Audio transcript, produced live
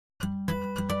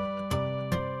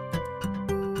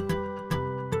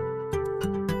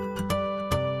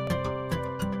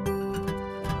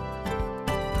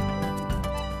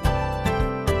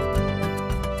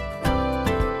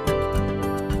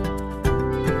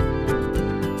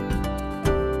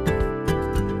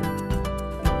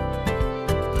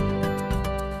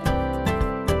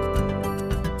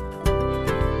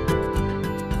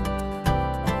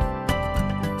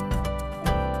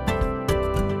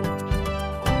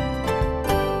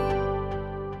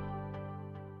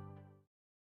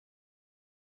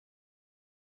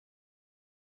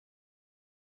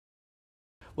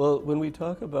Well, when we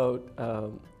talk about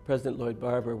President Lloyd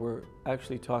Barber, we're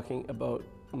actually talking about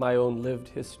my own lived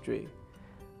history.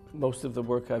 Most of the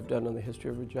work I've done on the history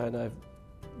of Regina, I've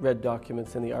read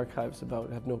documents in the archives about,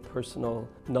 have no personal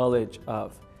knowledge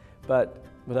of. But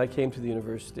when I came to the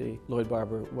university, Lloyd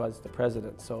Barber was the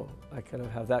president, so I kind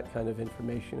of have that kind of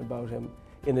information about him,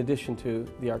 in addition to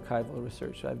the archival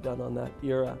research I've done on that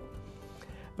era.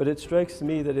 But it strikes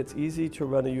me that it's easy to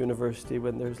run a university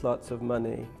when there's lots of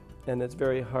money, and it's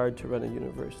very hard to run a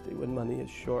university when money is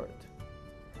short.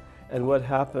 And what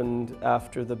happened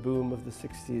after the boom of the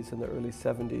 60s and the early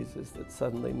 70s is that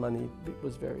suddenly money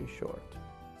was very short.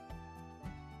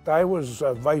 I was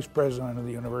vice president of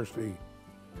the University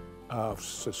of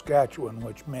Saskatchewan,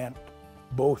 which meant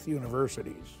both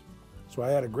universities. So I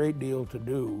had a great deal to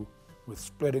do with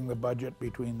splitting the budget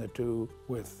between the two,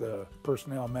 with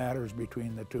personnel matters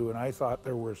between the two, and I thought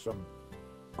there were some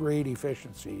great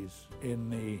efficiencies in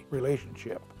the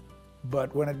relationship.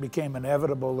 But when it became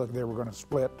inevitable that they were going to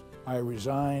split, I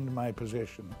resigned my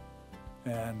position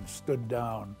and stood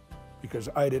down because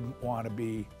I didn't want to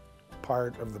be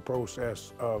part of the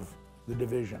process of the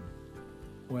division.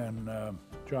 When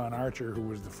John Archer, who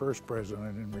was the first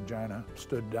president in Regina,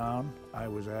 stood down, I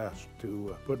was asked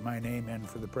to put my name in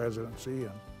for the presidency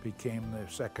and became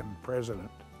the second president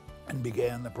and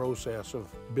began the process of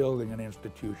building an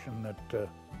institution that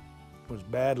was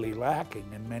badly lacking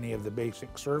in many of the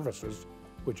basic services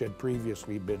which had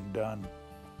previously been done.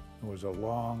 It was a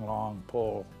long, long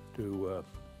pull to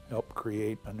help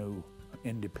create a new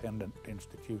independent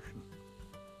institution.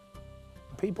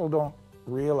 People don't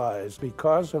realize,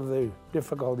 because of the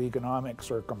difficult economic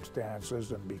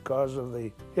circumstances and because of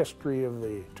the history of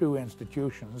the two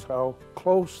institutions, how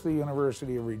close the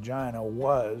University of Regina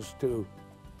was to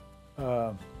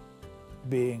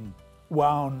being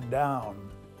wound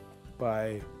down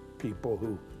by people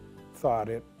who thought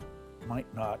it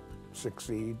might not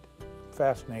succeed.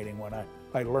 Fascinating when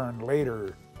I learned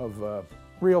later of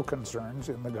real concerns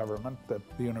in the government that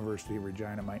the University of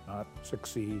Regina might not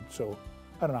succeed. So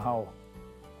I don't know how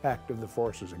active the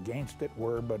forces against it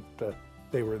were, but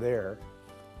they were there.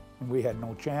 And we had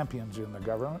no champions in the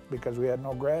government because we had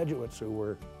no graduates who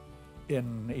were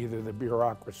in either the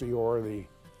bureaucracy or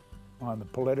on the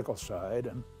political side.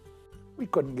 And we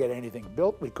couldn't get anything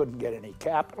built, we couldn't get any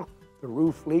capital. The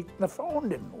roof leaked and the phone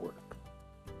didn't work.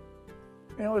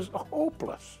 And it was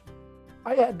hopeless.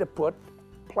 I had to put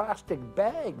plastic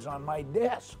bags on my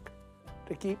desk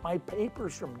to keep my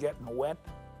papers from getting wet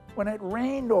when it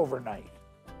rained overnight.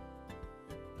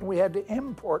 And we had to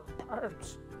import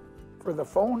parts for the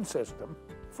phone system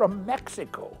from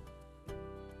Mexico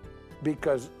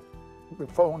because the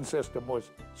phone system was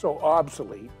so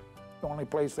obsolete. The only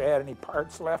place they had any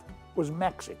parts left was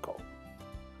Mexico.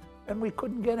 And we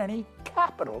couldn't get any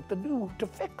capital to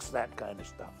fix that kind of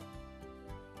stuff,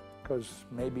 because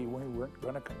maybe we weren't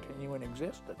going to continue in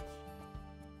existence.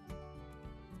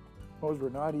 Those were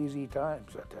not easy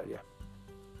times, I tell you.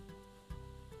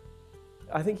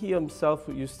 I think he himself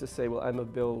used to say, well, I'm a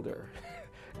builder.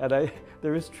 And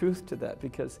there is truth to that,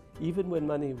 because even when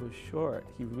money was short,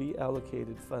 he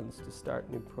reallocated funds to start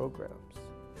new programs.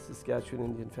 Saskatchewan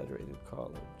Indian Federated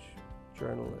College,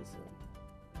 journalism.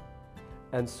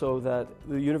 And so that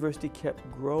the university kept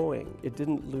growing. It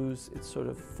didn't lose its sort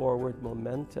of forward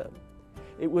momentum.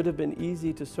 It would have been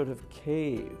easy to sort of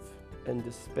cave and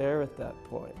despair at that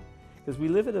point, because we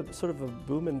live in a sort of a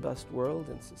boom and bust world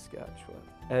in Saskatchewan.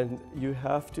 And you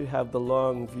have to have the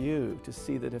long view to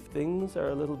see that if things are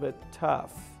a little bit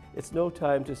tough, it's no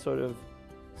time to sort of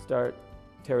start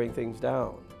tearing things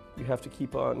down. You have to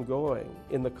keep on going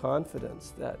in the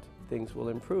confidence that things will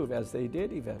improve, as they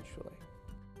did eventually.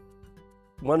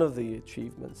 One of the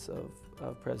achievements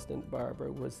of President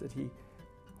Barber was that he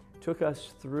took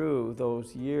us through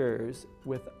those years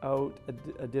without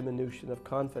a diminution of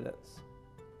confidence.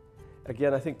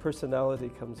 Again, I think personality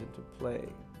comes into play.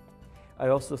 I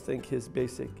also think his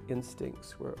basic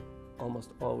instincts were almost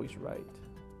always right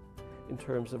in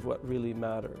terms of what really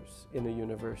matters in a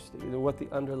university, what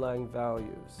the underlying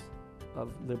values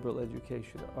of liberal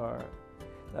education are.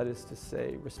 That is to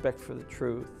say, respect for the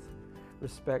truth,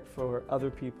 respect for other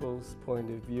people's point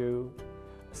of view,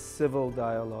 civil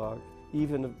dialogue.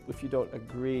 Even if you don't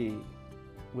agree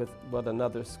with what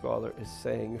another scholar is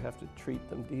saying, you have to treat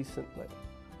them decently.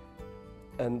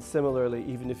 And similarly,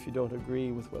 even if you don't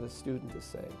agree with what a student is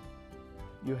saying,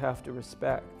 you have to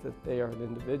respect that they are an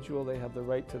individual, they have the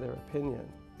right to their opinion.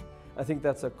 I think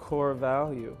that's a core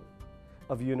value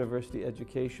of university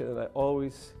education, and I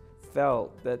always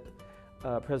felt that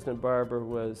President Barber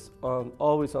was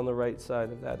always on the right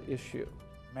side of that issue.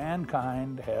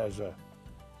 Mankind has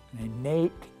an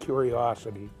innate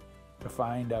curiosity to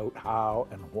find out how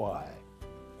and why.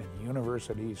 And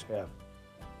universities have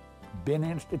been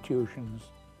institutions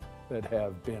that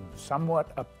have been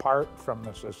somewhat apart from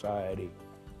the society,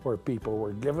 where people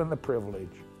were given the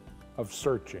privilege of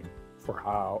searching for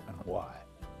how and why.